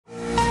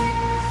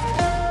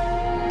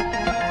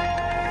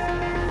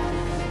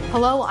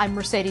Hello, I'm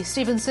Mercedes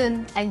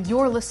Stephenson, and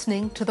you're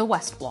listening to the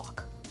West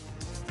Block.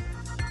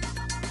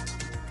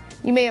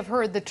 You may have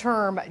heard the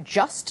term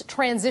just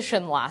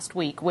transition last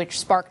week, which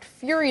sparked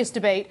furious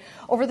debate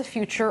over the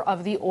future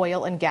of the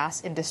oil and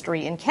gas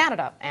industry in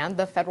Canada and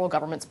the federal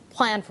government's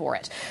plan for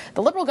it.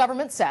 The Liberal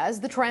government says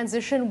the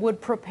transition would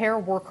prepare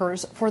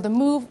workers for the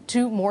move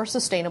to more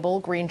sustainable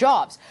green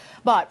jobs.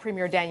 But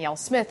Premier Danielle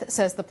Smith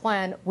says the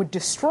plan would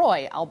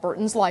destroy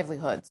Albertans'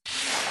 livelihoods.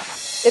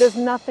 It has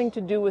nothing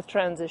to do with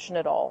transition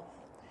at all.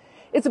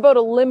 It's about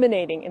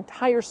eliminating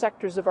entire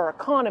sectors of our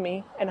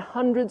economy and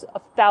hundreds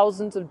of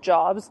thousands of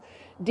jobs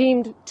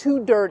deemed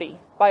too dirty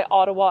by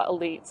Ottawa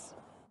elites.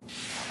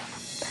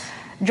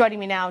 Joining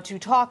me now to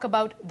talk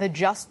about the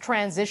just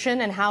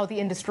transition and how the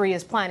industry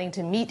is planning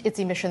to meet its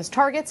emissions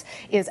targets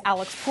is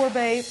Alex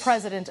Pourbaix,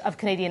 president of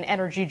Canadian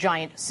energy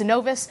giant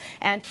Cenovus,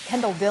 and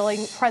Kendall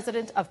Dilling,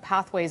 president of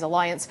Pathways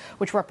Alliance,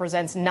 which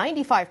represents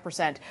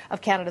 95%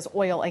 of Canada's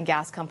oil and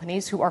gas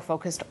companies who are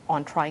focused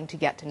on trying to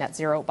get to net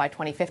zero by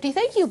 2050.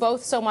 Thank you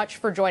both so much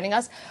for joining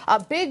us.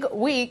 A big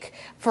week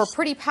for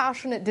pretty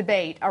passionate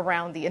debate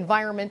around the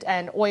environment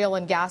and oil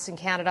and gas in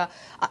Canada.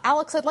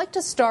 Alex, I'd like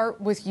to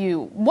start with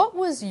you. What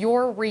was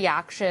your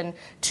reaction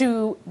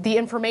to the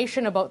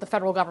information about the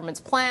federal government's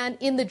plan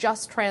in the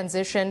just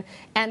transition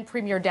and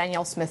Premier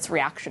Danielle Smith's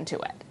reaction to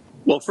it?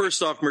 Well,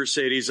 first off,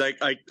 Mercedes, I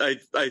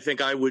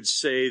think I would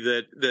say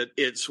that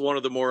it's one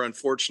of the more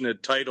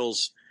unfortunate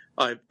titles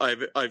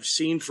I've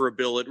seen for a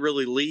bill. It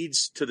really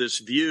leads to this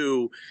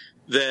view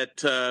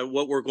that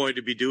what we're going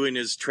to be doing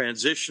is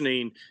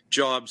transitioning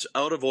jobs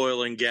out of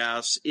oil and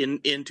gas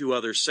into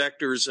other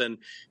sectors. And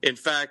in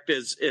fact,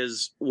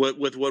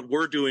 with what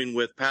we're doing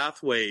with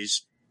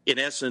Pathways, in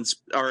essence,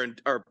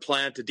 our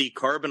plan to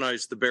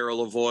decarbonize the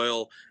barrel of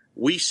oil,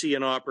 we see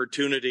an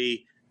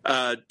opportunity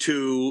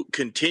to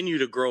continue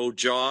to grow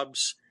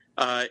jobs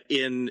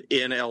in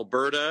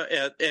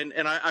Alberta.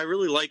 And I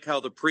really like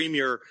how the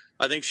Premier,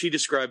 I think she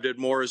described it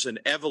more as an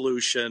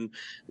evolution,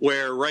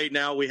 where right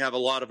now we have a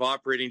lot of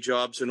operating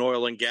jobs in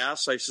oil and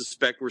gas. I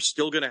suspect we're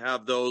still going to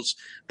have those,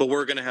 but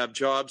we're going to have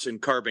jobs in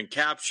carbon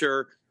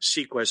capture,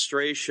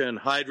 sequestration,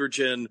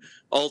 hydrogen,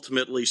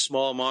 ultimately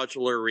small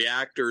modular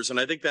reactors. And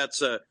I think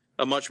that's a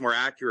much more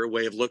accurate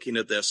way of looking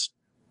at this.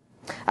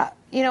 I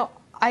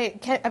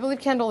believe,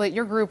 Kendall, that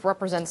your group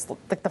represents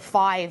like the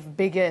 5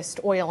 biggest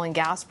oil and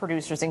gas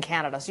producers in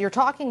Canada. So you're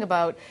talking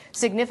about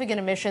significant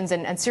emissions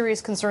and serious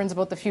concerns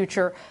about the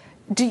future.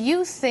 Do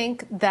you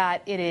think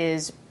that it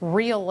is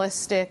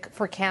realistic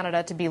for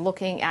Canada to be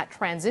looking at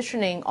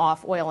transitioning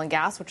off oil and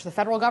gas, which the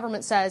federal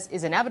government says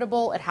is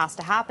inevitable, it has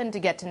to happen to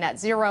get to net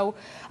zero?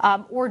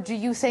 Or do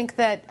you think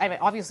that, I mean,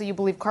 obviously you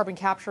believe carbon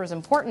capture is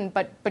important,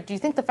 but do you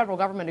think the federal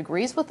government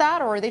agrees with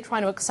that, or are they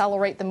trying to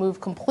accelerate the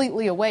move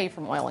completely away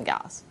from oil and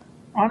gas?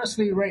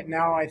 Honestly, right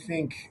now, I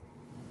think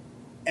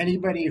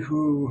anybody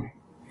who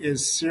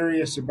is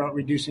serious about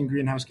reducing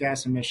greenhouse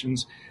gas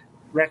emissions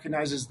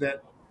recognizes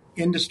that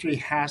industry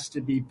has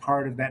to be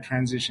part of that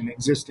transition,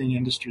 existing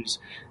industries.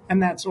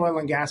 And that's oil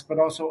and gas, but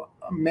also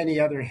many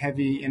other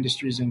heavy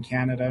industries in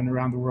Canada and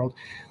around the world.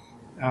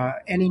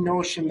 Any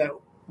notion that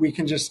we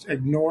can just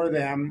ignore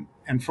them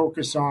and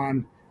focus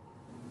on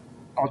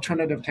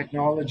alternative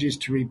technologies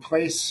to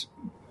replace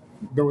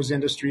those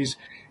industries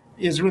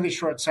is really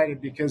short-sighted,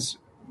 because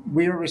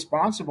we are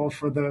responsible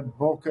for the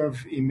bulk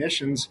of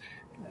emissions.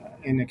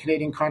 In the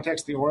Canadian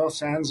context, the oil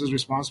sands is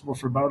responsible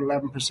for about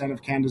 11%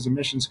 of Canada's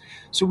emissions.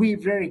 So we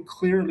very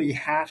clearly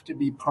have to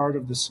be part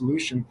of the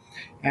solution.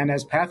 And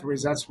as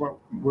Pathways, that's what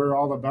we're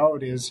all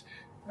about, is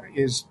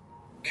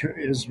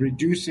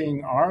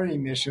reducing our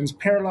emissions,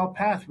 parallel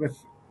path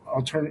with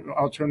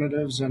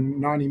alternatives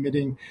and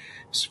non-emitting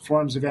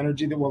forms of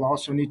energy that will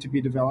also need to be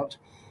developed.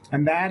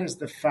 And that is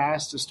the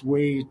fastest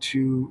way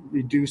to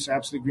reduce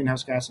absolute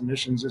greenhouse gas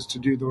emissions, is to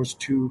do those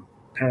two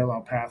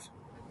parallel paths.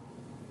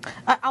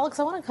 Alex,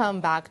 I want to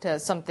come back to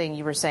something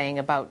you were saying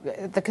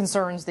about the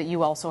concerns that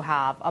you also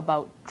have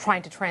about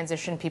trying to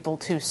transition people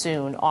too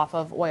soon off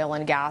of oil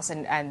and gas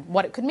and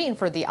what it could mean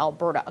for the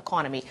Alberta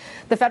economy.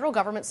 The federal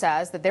government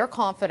says that they're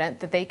confident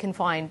that they can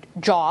find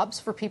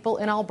jobs for people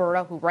in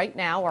Alberta who right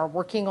now are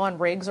working on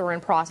rigs or in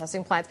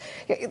processing plants.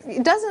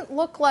 It doesn't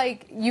look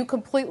like you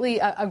completely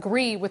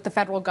agree with the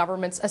federal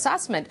government's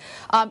assessment.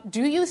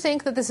 Do you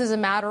think that this is a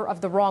matter of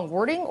the wrong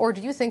wording, or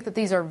do you think that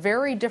these are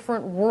very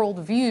different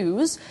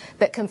worldviews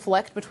that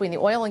conflict between the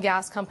oil and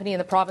gas company in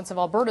the province of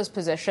Alberta's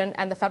position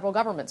and the federal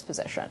government's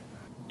position?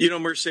 You know,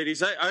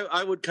 Mercedes,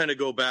 I would kind of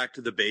go back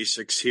to the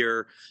basics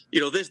here. You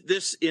know,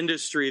 this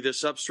industry,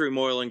 this upstream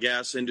oil and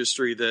gas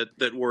industry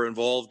that we're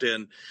involved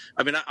in,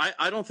 I mean,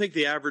 I don't think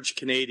the average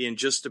Canadian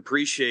just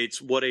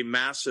appreciates what a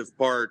massive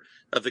part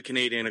of the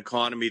Canadian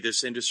economy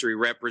this industry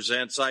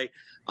represents.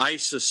 I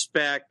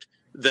suspect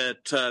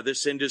that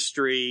this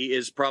industry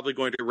is probably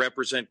going to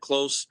represent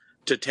close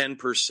to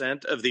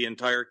 10% of the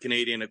entire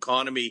Canadian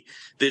economy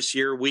this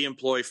year. We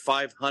employ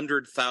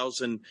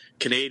 500,000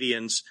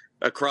 Canadians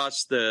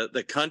across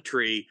the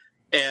country.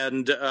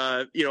 And,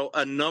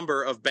 a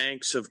number of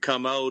banks have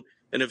come out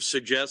and have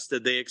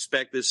suggested they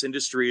expect this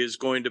industry is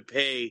going to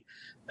pay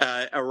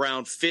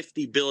around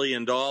 $50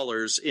 billion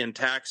in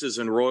taxes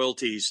and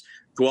royalties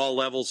to all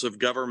levels of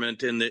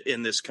government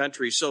in this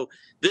country. So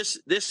this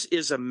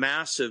is a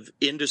massive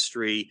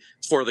industry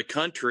for the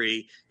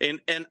country, and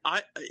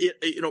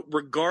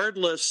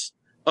regardless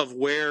of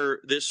where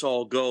this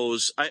all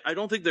goes, I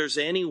don't think there's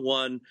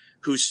anyone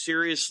who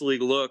seriously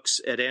looks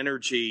at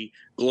energy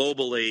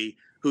globally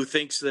who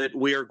thinks that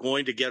we are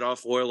going to get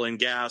off oil and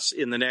gas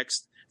in the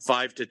next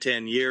 5 to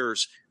 10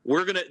 years.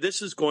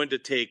 This is going to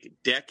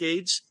take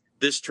decades,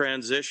 this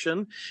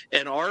transition.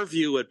 And our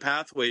view at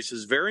Pathways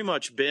has very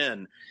much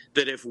been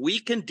that if we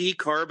can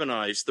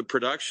decarbonize the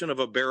production of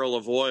a barrel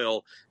of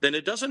oil, then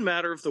it doesn't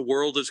matter if the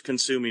world is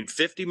consuming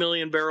 50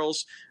 million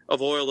barrels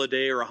of oil a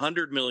day or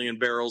 100 million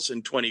barrels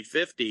in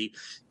 2050.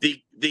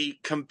 The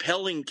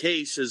compelling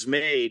case is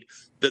made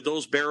that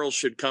those barrels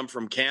should come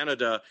from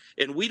Canada.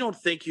 And we don't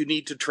think you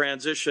need to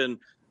transition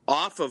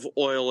off of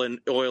oil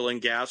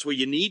and gas. What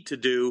you need to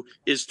do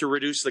is to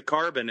reduce the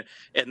carbon,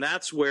 and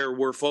that's where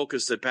we're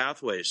focused at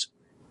Pathways.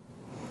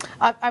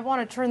 I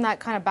want to turn that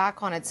kind of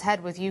back on its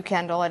head with you,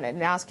 Kendall,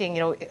 and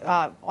asking,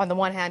 on the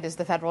one hand, is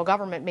the federal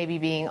government maybe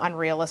being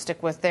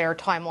unrealistic with their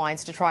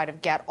timelines to try to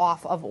get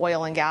off of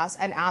oil and gas,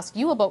 and ask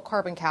you about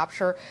carbon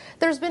capture.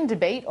 There's been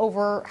debate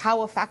over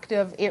how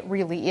effective it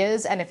really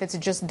is and if it's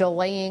just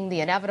delaying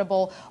the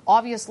inevitable.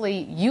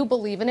 Obviously, you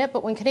believe in it,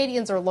 but when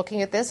Canadians are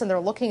looking at this and they're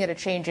looking at a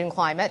changing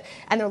climate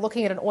and they're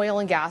looking at an oil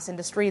and gas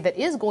industry that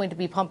is going to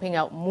be pumping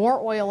out more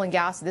oil and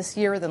gas this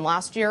year than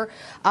last year,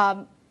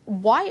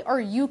 why are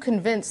you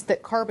convinced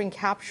that carbon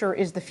capture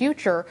is the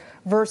future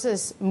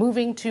versus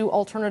moving to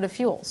alternative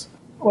fuels?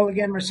 Well,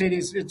 again,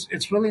 Mercedes,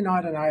 it's really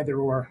not an either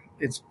or,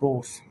 it's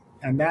both.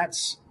 And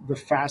that's the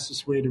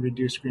fastest way to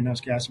reduce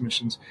greenhouse gas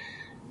emissions.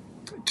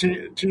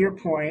 To your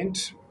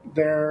point,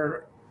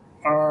 there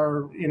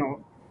are,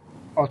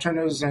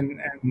 alternatives and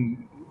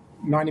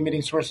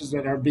non-emitting sources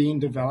that are being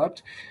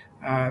developed.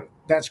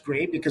 That's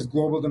great because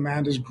global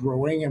demand is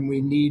growing and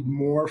we need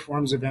more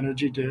forms of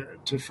energy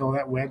to fill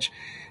that wedge.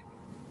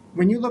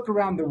 When you look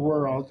around the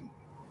world,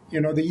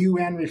 the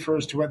UN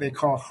refers to what they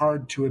call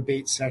hard to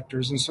abate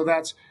sectors. And so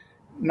that's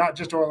not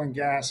just oil and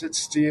gas, it's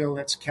steel,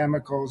 it's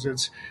chemicals,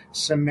 it's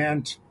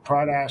cement,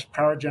 potash,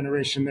 power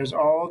generation. There's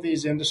all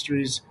these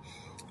industries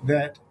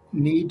that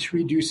need to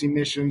reduce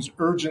emissions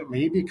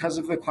urgently because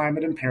of the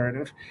climate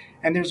imperative.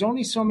 And there's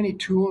only so many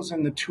tools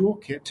in the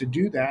toolkit to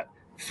do that,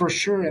 for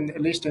sure, at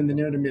least in the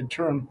near to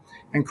midterm.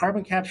 And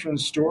carbon capture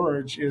and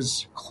storage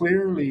is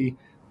clearly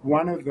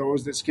one of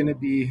those that's going to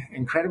be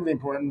incredibly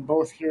important,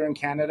 both here in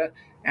Canada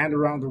and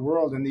around the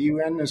world. And the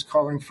UN is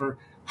calling for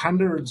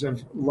hundreds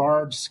of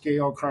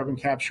large-scale carbon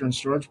capture and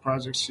storage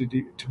projects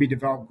to be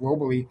developed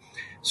globally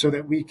so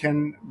that we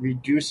can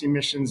reduce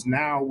emissions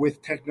now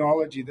with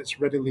technology that's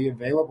readily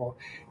available.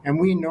 And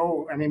we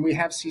know, we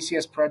have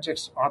CCS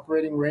projects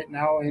operating right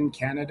now in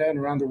Canada and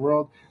around the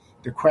world.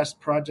 The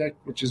Quest project,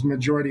 which is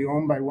majority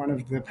owned by one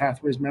of the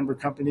Pathways member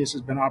companies,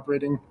 has been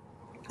operating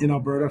in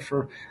Alberta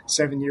for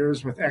 7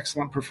 years with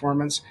excellent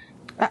performance.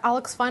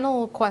 Alex,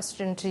 final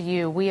question to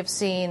you. We have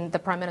seen the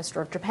Prime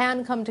Minister of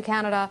Japan come to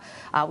Canada.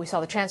 We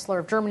saw the Chancellor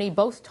of Germany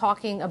both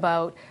talking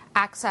about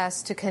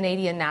access to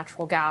Canadian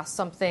natural gas,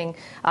 something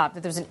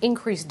that there's an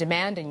increased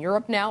demand in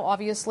Europe now,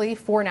 obviously,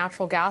 for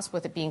natural gas,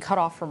 with it being cut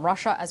off from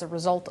Russia as a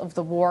result of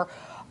the war.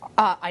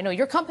 I know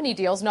your company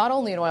deals not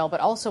only in oil but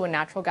also in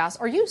natural gas.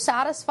 Are you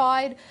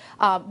satisfied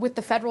with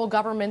the federal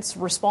government's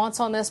response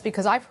on this?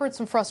 Because I've heard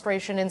some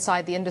frustration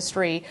inside the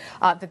industry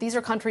that these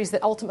are countries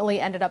that ultimately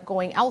ended up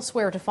going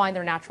elsewhere to find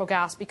their natural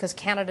gas because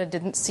Canada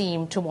didn't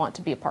seem to want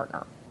to be a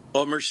partner.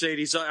 Well,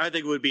 Mercedes, I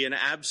think it would be an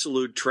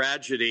absolute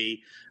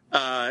tragedy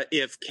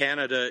if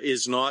Canada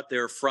is not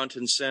there front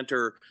and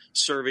center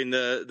serving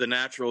the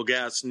natural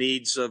gas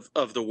needs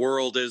of the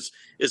world. As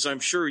I'm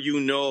sure you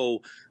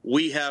know,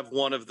 we have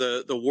one of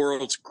the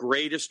world's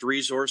greatest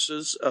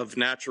resources of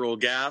natural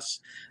gas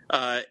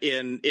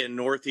in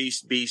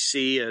northeast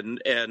BC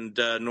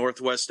and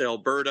northwest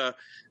Alberta,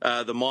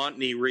 the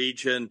Montney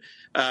region.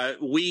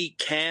 We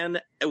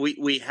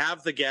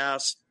have the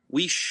gas.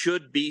 We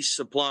should be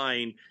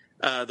supplying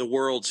the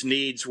world's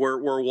needs.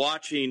 We're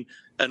watching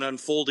an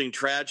unfolding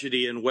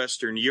tragedy in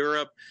Western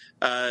Europe.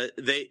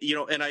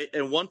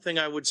 And one thing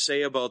I would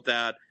say about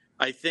that,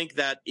 I think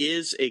that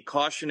is a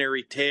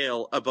cautionary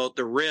tale about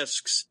the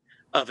risks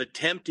of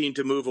attempting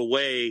to move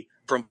away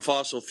from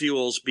fossil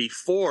fuels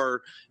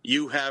before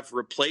you have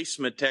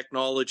replacement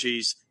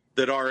technologies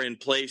that are in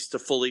place to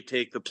fully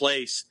take the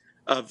place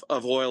of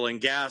oil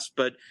and gas.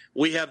 But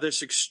we have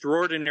this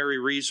extraordinary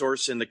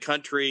resource in the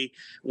country.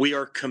 We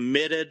are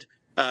committed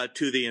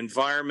to the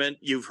environment.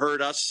 You've heard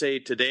us say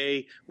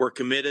today we're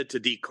committed to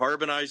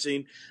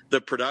decarbonizing the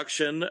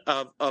production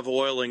of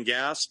oil and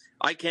gas.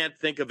 I can't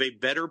think of a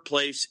better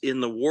place in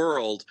the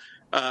world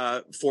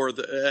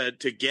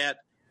to get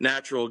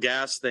natural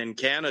gas than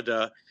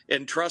Canada.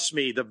 And trust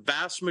me, the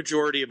vast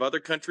majority of other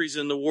countries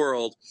in the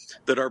world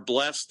that are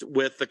blessed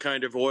with the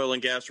kind of oil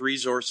and gas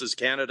resources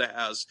Canada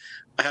has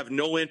have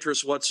no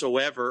interest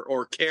whatsoever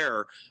or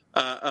care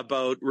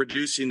about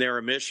reducing their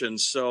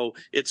emissions. So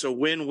it's a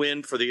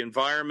win-win for the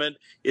environment,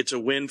 it's a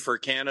win for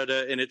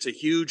Canada, and it's a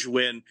huge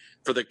win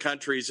for the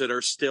countries that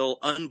are still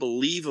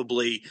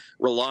unbelievably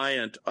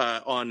reliant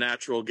on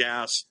natural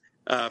gas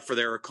for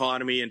their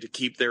economy and to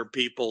keep their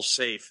people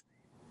safe.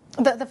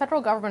 The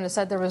federal government has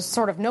said there was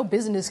sort of no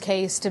business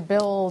case to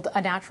build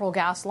a natural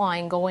gas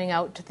line going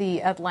out to the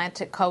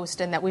Atlantic coast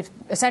and that we've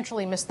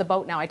essentially missed the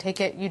boat now. I take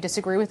it you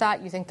disagree with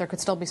that? You think there could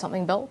still be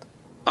something built?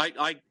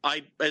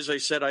 As I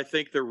said, I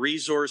think the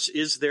resource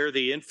is there.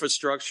 The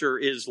infrastructure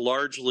is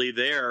largely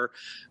there.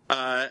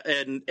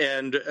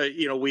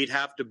 We'd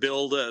have to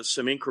build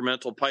some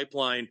incremental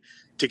pipeline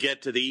to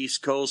get to the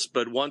East Coast.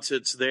 But once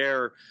it's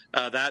there,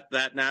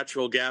 that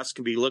natural gas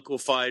can be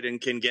liquefied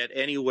and can get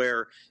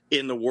anywhere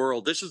in the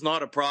world. This is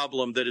not a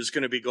problem that is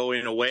going to be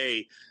going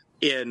away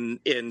in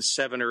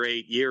 7 or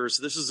 8 years.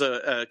 This is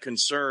a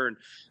concern,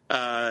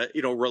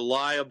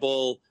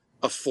 reliable,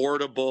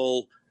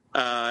 affordable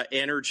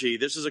energy.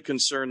 This is a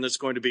concern that's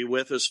going to be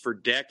with us for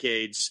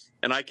decades.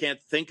 And I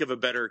can't think of a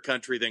better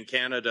country than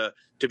Canada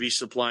to be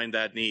supplying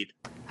that need.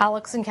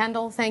 Alex and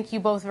Kendall, thank you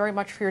both very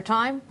much for your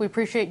time. We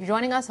appreciate you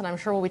joining us, and I'm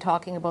sure we'll be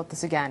talking about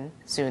this again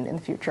soon in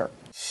the future.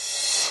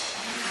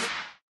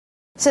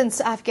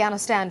 Since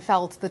Afghanistan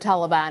fell to the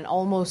Taliban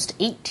almost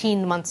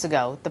 18 months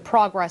ago, the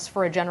progress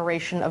for a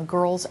generation of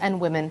girls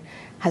and women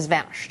has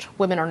vanished.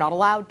 Women are not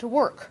allowed to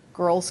work.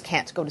 Girls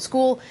can't go to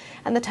school,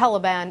 and the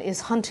Taliban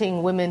is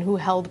hunting women who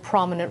held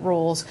prominent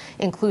roles,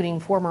 including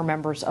former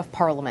members of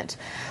parliament.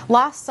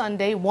 Last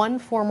Sunday, one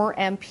former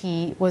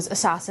MP was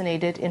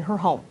assassinated in her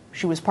home.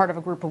 She was part of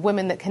a group of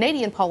women that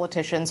Canadian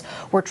politicians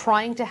were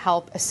trying to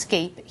help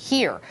escape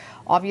here.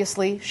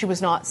 Obviously, she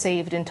was not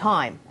saved in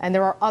time, and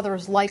there are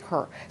others like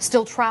her,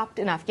 still trapped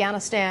in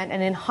Afghanistan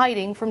and in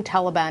hiding from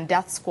Taliban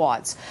death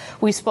squads.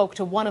 We spoke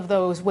to one of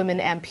those women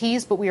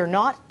MPs, but we are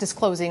not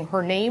disclosing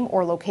her name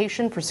or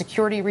location for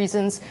security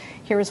reasons.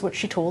 Here's what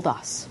she told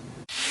us.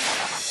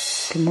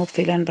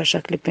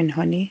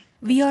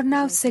 We are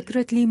now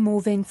secretly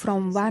moving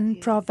from one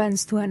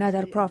province to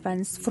another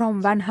province,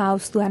 from one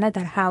house to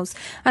another house,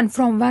 and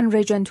from one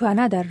region to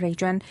another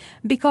region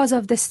because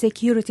of the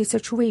security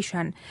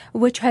situation,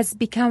 which has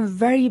become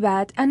very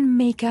bad and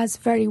make us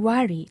very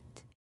worried.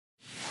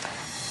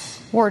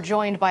 We're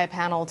joined by a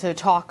panel to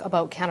talk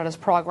about Canada's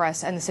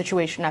progress and the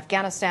situation in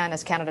Afghanistan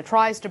as Canada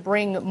tries to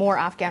bring more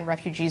Afghan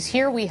refugees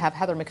here. We have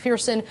Heather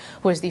McPherson,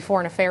 who is the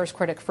foreign affairs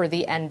critic for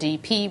the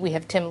NDP. We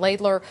have Tim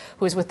Laidler,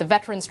 who is with the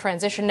Veterans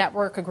Transition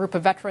Network, a group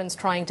of veterans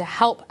trying to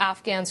help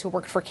Afghans who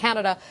worked for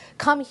Canada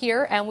come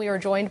here. And we are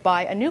joined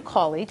by a new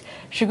colleague,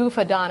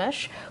 Shogofa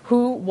Danish,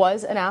 who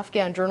was an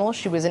Afghan journalist.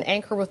 She was an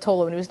anchor with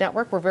Tolo News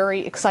Network. We're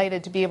very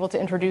excited to be able to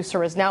introduce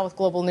her as now with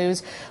Global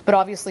News, but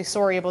obviously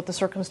sorry about the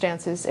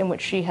circumstances in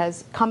which she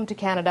has come to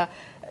Canada.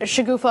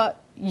 Shogofa,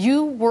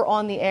 you were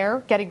on the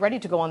air, getting ready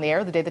to go on the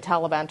air the day the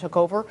Taliban took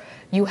over.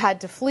 You had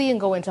to flee and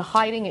go into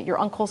hiding at your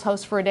uncle's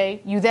house for a day.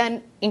 You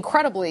then,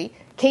 incredibly,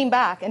 came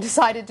back and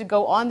decided to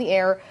go on the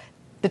air.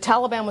 The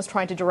Taliban was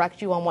trying to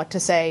direct you on what to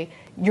say.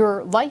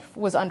 Your life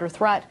was under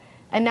threat.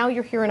 And now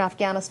you're here in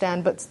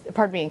Afghanistan,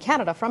 in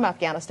Canada from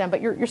Afghanistan,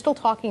 but you're still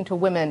talking to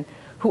women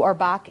who are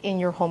back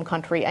in your home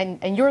country.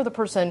 And you're the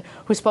person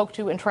who spoke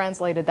to and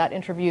translated that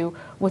interview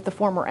with the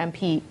former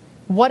MP.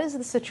 What is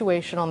the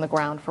situation on the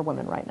ground for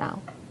women right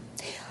now?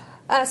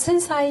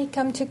 Since I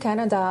come to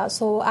Canada,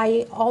 so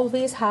I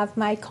always have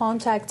my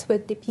contacts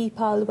with the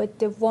people, with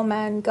the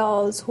women,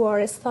 girls who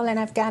are still in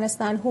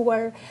Afghanistan, who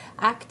were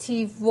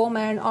active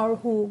women or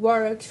who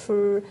worked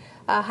for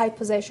a high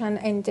position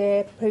in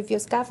the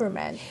previous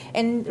government.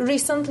 And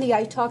recently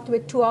I talked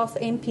with two of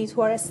MPs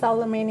who are still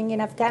remaining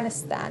in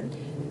Afghanistan.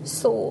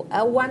 So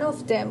one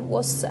of them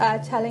was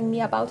telling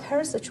me about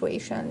her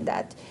situation,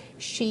 that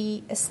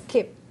she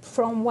escaped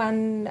from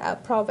one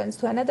province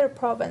to another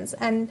province.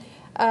 And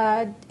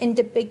in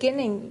the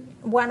beginning,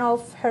 one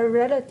of her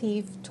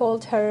relatives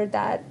told her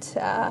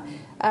that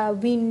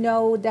we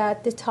know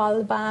that the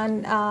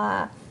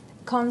Taliban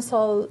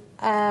consul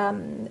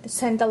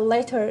sent a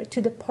letter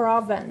to the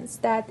province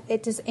that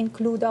it is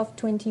include of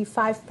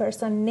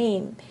 25-person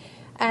name.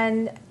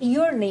 And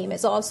your name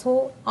is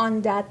also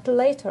on that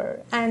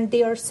letter, and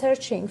they are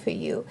searching for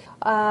you.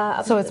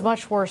 So it's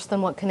much worse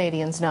than what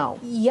Canadians know.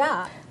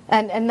 Yeah.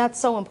 And that's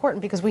so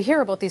important because we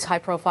hear about these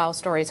high-profile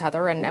stories,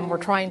 Heather, and we're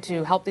trying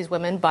to help these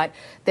women, but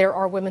there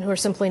are women who are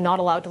simply not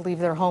allowed to leave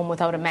their home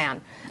without a man.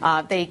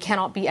 They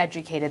cannot be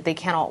educated, they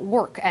cannot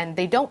work, and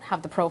they don't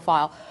have the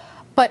profile.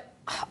 But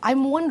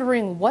I'm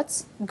wondering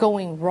what's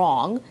going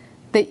wrong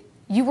that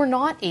you were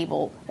not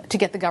able to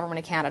get the government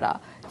of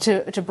Canada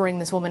to bring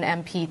this woman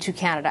MP to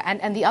Canada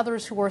and the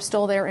others who are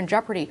still there in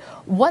jeopardy.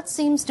 What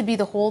seems to be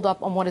the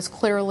holdup on what is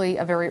clearly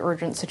a very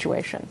urgent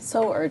situation?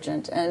 So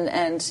urgent.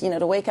 And you know,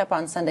 to wake up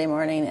on Sunday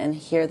morning and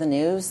hear the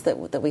news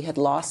that we had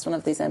lost one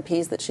of these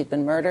MPs, that she'd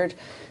been murdered,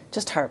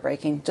 just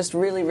heartbreaking, just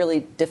really,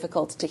 really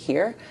difficult to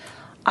hear.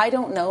 I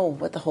don't know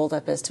what the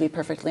holdup is, to be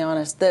perfectly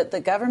honest.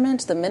 The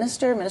government, the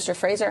Minister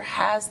Fraser,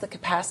 has the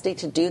capacity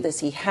to do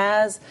this. He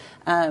has,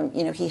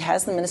 he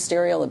has the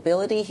ministerial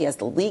ability. He has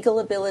the legal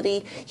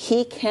ability.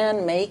 He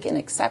can make an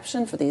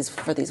exception for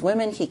these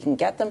women. He can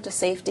get them to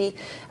safety.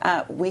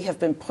 We have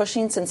been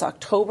pushing since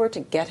October to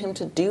get him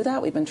to do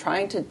that. We've been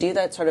trying to do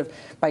that sort of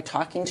by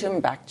talking to him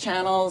back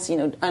channels,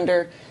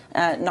 under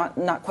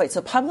not quite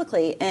so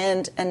publicly,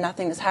 and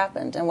nothing has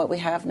happened. And what we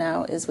have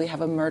now is we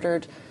have a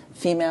murdered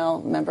female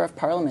member of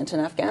parliament in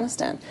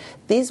Afghanistan.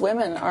 These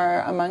women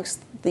are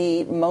amongst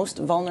the most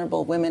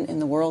vulnerable women in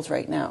the world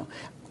right now.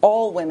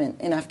 All women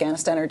in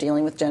Afghanistan are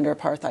dealing with gender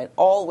apartheid.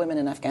 All women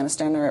in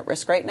Afghanistan are at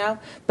risk right now.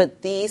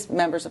 But these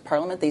members of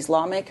parliament, these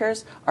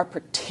lawmakers, are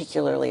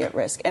particularly at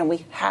risk. And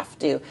we have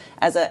to,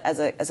 as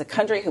a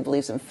country who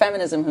believes in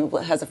feminism, who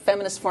has a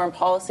feminist foreign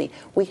policy,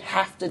 we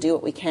have to do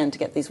what we can to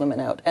get these women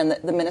out. And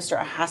the minister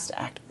has to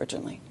act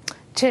urgently.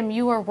 Tim,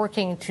 you are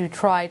working to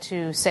try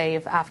to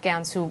save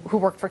Afghans who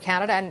worked for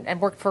Canada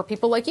and worked for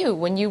people like you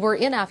when you were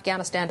in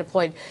Afghanistan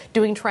deployed,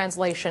 doing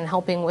translation,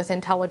 helping with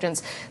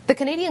intelligence. The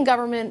Canadian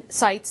government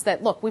cites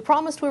that, look, we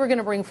promised we were going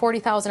to bring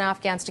 40,000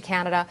 Afghans to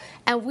Canada,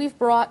 and we've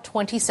brought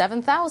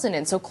 27,000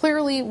 in. So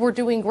clearly we're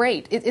doing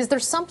great. Is there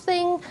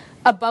something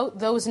about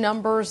those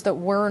numbers that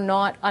we're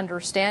not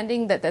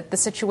understanding, that the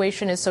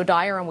situation is so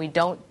dire and we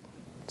don't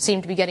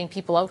seem to be getting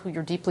people out who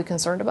you're deeply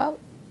concerned about?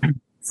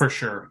 For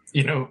sure.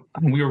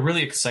 We were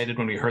really excited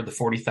when we heard the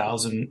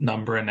 40,000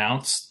 number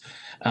announced.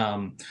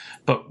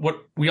 But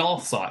what we all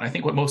thought, and I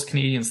think what most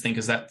Canadians think,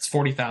 is that it's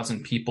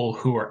 40,000 people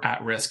who are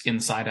at risk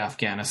inside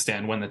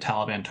Afghanistan when the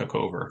Taliban took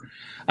over.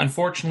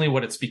 Unfortunately,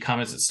 what it's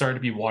become is it started to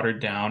be watered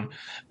down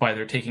by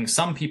they're taking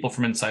some people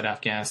from inside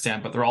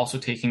Afghanistan, but they're also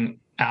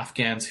taking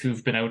Afghans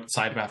who've been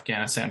outside of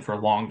Afghanistan for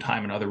a long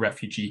time in other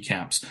refugee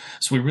camps.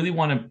 So we really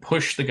want to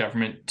push the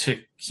government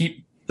to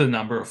keep the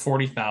number of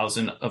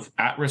 40,000 of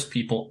at-risk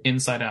people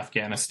inside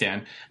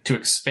Afghanistan, to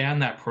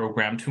expand that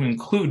program to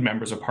include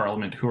members of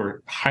parliament who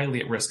are highly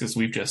at risk, as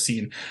we've just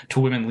seen, to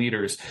women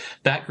leaders.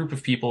 That group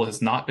of people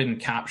has not been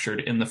captured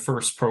in the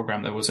first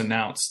program that was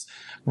announced.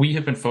 We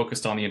have been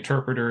focused on the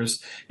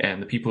interpreters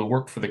and the people who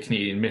worked for the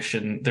Canadian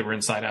mission that were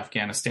inside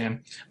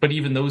Afghanistan. But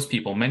even those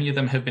people, many of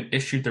them have been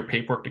issued their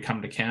paperwork to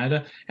come to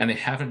Canada, and they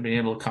haven't been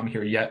able to come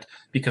here yet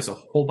because of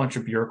a whole bunch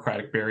of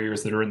bureaucratic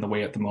barriers that are in the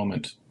way at the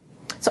moment.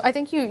 So I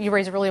think you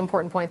raise a really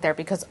important point there,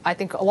 because I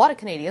think a lot of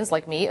Canadians,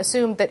 like me,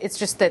 assume that it's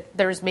just that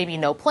there's maybe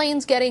no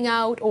planes getting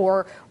out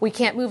or we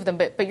can't move them.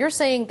 But you're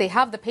saying they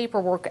have the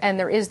paperwork and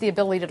there is the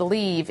ability to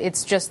leave.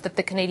 It's just that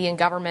the Canadian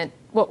government,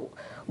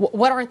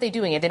 what aren't they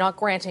doing? Are they not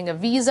granting a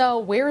visa?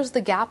 Where's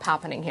the gap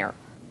happening here?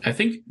 I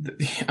think,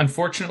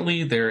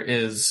 unfortunately, there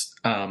is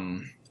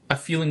a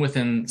feeling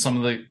within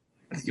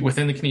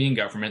the Canadian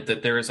government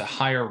that there is a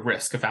higher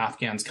risk of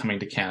Afghans coming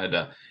to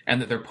Canada, and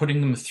that they're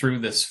putting them through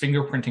this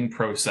fingerprinting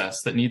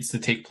process that needs to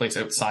take place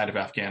outside of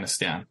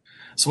Afghanistan.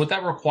 So what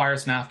that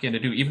requires an Afghan to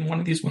do, even one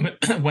of these women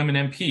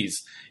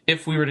MPs,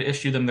 if we were to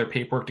issue them their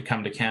paperwork to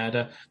come to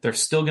Canada, they're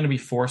still going to be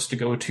forced to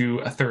go to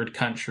a third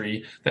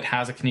country that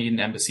has a Canadian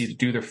embassy to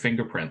do their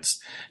fingerprints.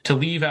 To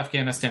leave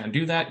Afghanistan and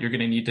do that, you're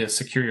going to need to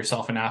secure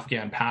yourself an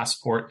Afghan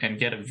passport and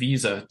get a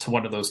visa to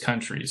one of those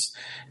countries.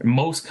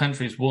 Most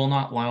countries will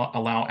not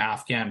allow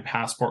Afghan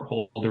passport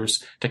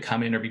holders to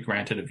come in or be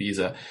granted a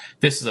visa.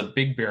 This is a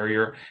big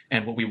barrier,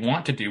 and what we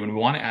want to do and we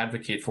want to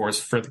advocate for is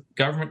for the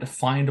government to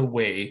find a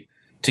way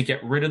to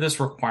get rid of this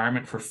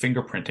requirement for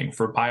fingerprinting,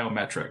 for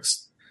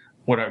biometrics.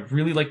 What I'd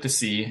really like to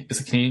see is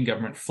the Canadian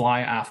government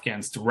fly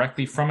Afghans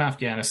directly from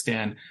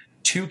Afghanistan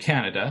to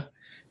Canada,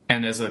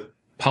 and as a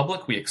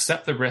public, we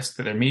accept the risk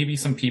that there may be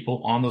some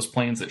people on those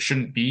planes that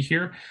shouldn't be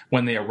here.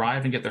 When they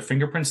arrive and get their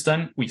fingerprints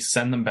done, we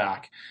send them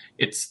back.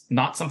 It's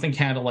not something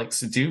Canada likes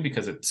to do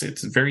because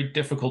it's a very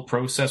difficult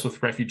process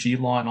with refugee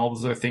law and all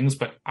those other things,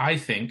 but I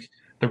think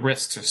the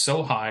risks are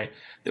so high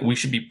that we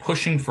should be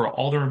pushing for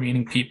all the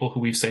remaining people who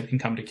we've said can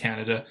come to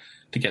Canada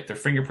to get their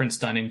fingerprints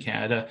done in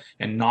Canada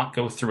and not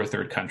go through a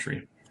third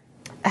country.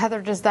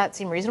 Heather, does that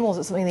seem reasonable? Is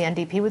it something the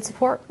NDP would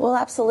support? Well,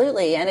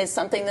 absolutely. And it's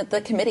something that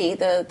the committee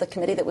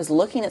that was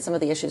looking at some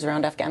of the issues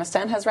around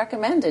Afghanistan has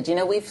recommended.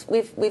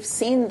 We've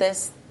seen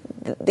this.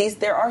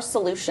 There are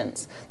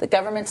solutions. The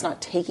government's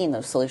not taking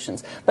those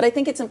solutions. But I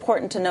think it's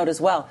important to note as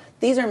well,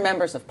 these are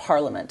members of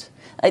parliament.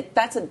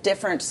 That's a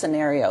different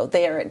scenario.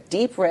 They are at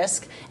deep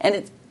risk,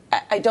 and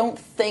I don't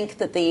think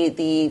that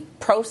the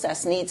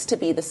process needs to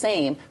be the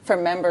same for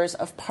members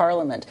of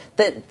parliament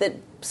that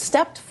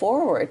stepped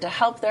forward to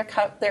help their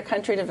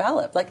country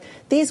develop. Like,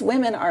 these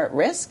women are at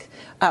risk.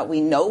 We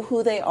know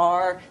who they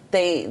are.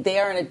 They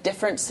are in a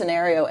different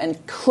scenario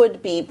and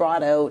could be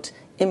brought out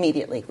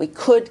immediately. We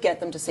could get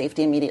them to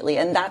safety immediately,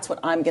 and that's what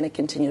I'm going to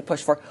continue to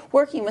push for.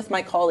 Working with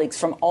my colleagues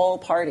from all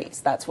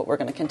parties, that's what we're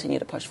going to continue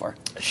to push for.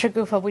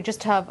 Shogofa, we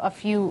just have a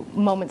few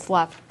moments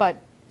left, but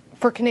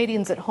for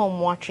Canadians at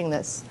home watching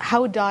this,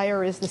 how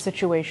dire is the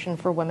situation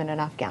for women in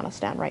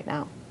Afghanistan right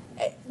now?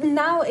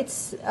 Now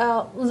it's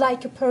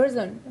like a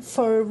prison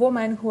for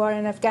women who are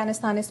in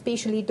Afghanistan,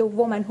 especially the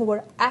women who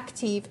were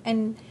active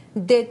in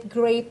did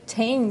great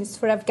things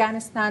for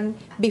Afghanistan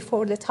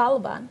before the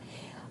Taliban.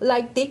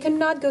 Like, they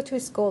cannot go to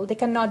school, they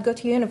cannot go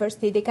to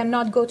university, they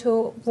cannot go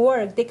to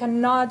work, they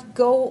cannot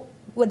go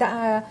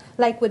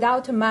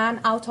without a man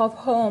out of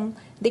home,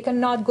 they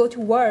cannot go to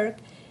work.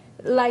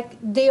 Like,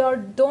 they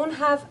don't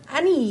have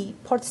any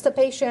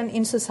participation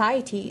in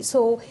society.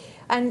 So,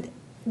 and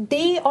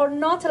they are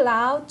not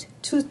allowed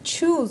to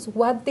choose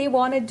what they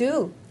want to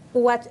do.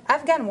 What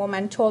Afghan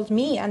women told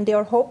me, and they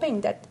are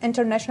hoping that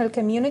international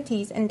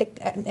communities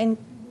in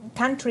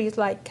countries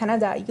like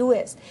Canada,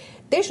 US,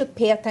 they should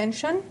pay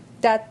attention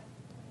that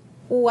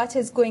what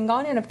is going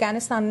on in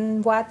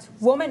Afghanistan, what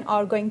women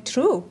are going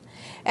through.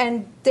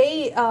 And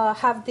they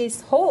have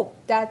this hope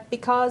that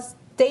because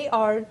they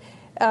are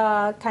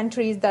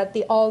countries that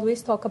they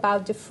always talk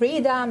about the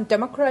freedom,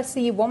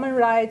 democracy, women's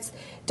rights,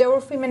 they were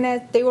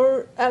feminist, they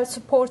were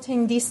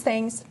supporting these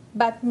things,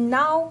 but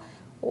now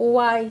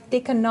why they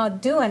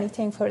cannot do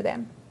anything for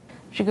them.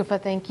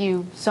 Shogofa, thank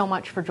you so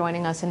much for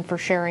joining us and for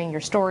sharing your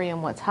story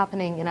and what's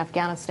happening in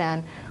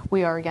Afghanistan.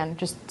 We are, again,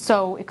 just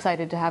so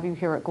excited to have you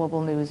here at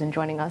Global News and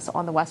joining us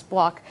on the West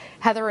Block.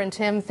 Heather and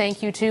Tim,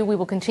 thank you too. We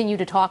will continue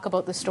to talk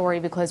about the story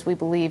because we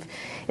believe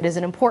it is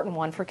an important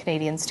one for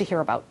Canadians to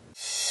hear about.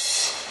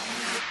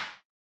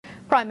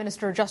 Prime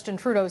Minister Justin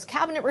Trudeau's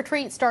cabinet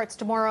retreat starts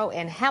tomorrow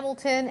in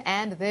Hamilton,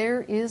 and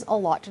there is a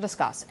lot to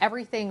discuss.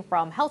 Everything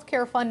from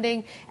healthcare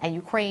funding and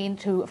Ukraine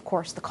to, of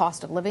course, the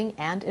cost of living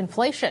and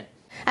inflation.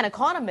 And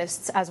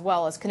economists, as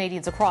well as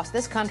Canadians across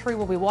this country,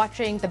 will be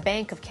watching the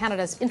Bank of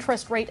Canada's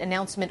interest rate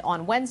announcement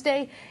on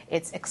Wednesday.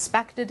 It's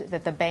expected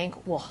that the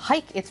bank will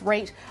hike its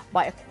rate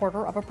by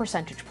 0.25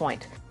 percentage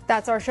point.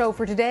 That's our show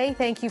for today.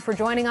 Thank you for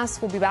joining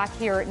us. We'll be back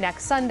here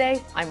next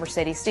Sunday. I'm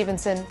Mercedes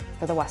Stephenson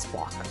for the West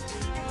Block.